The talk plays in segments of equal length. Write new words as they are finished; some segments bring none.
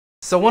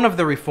So one of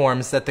the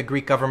reforms that the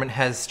Greek government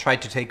has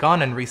tried to take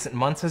on in recent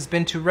months has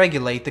been to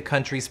regulate the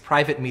country's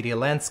private media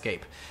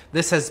landscape.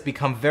 This has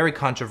become very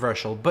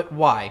controversial, but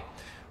why?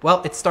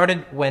 Well, it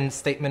started when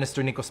State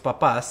Minister Nikos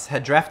Papas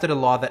had drafted a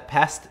law that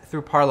passed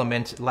through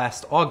Parliament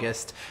last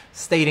August,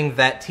 stating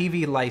that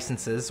TV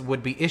licenses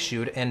would be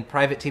issued and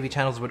private TV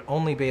channels would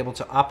only be able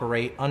to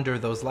operate under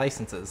those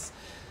licenses.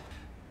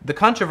 The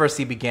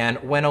controversy began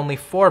when only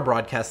 4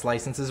 broadcast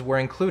licenses were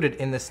included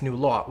in this new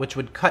law, which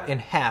would cut in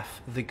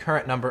half the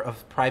current number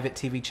of private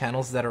TV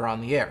channels that are on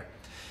the air.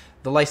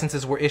 The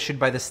licenses were issued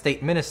by the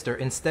state minister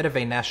instead of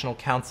a National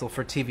Council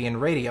for TV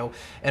and Radio,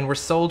 and were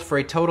sold for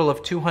a total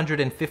of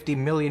 250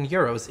 million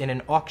euros in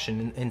an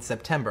auction in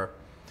September.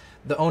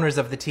 The owners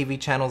of the TV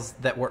channels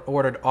that were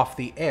ordered off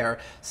the air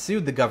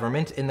sued the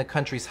government in the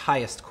country's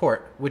highest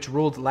court, which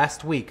ruled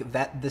last week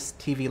that this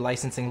TV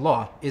licensing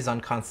law is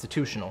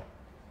unconstitutional.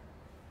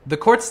 The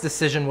court's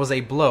decision was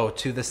a blow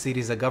to the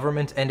Syriza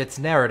government and its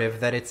narrative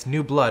that it's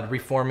new blood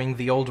reforming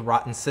the old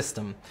rotten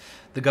system.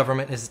 The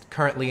government is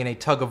currently in a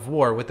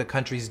tug-of-war with the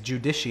country's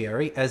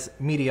judiciary as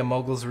media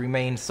moguls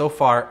remain so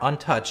far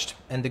untouched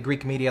and the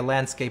Greek media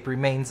landscape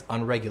remains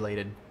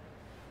unregulated.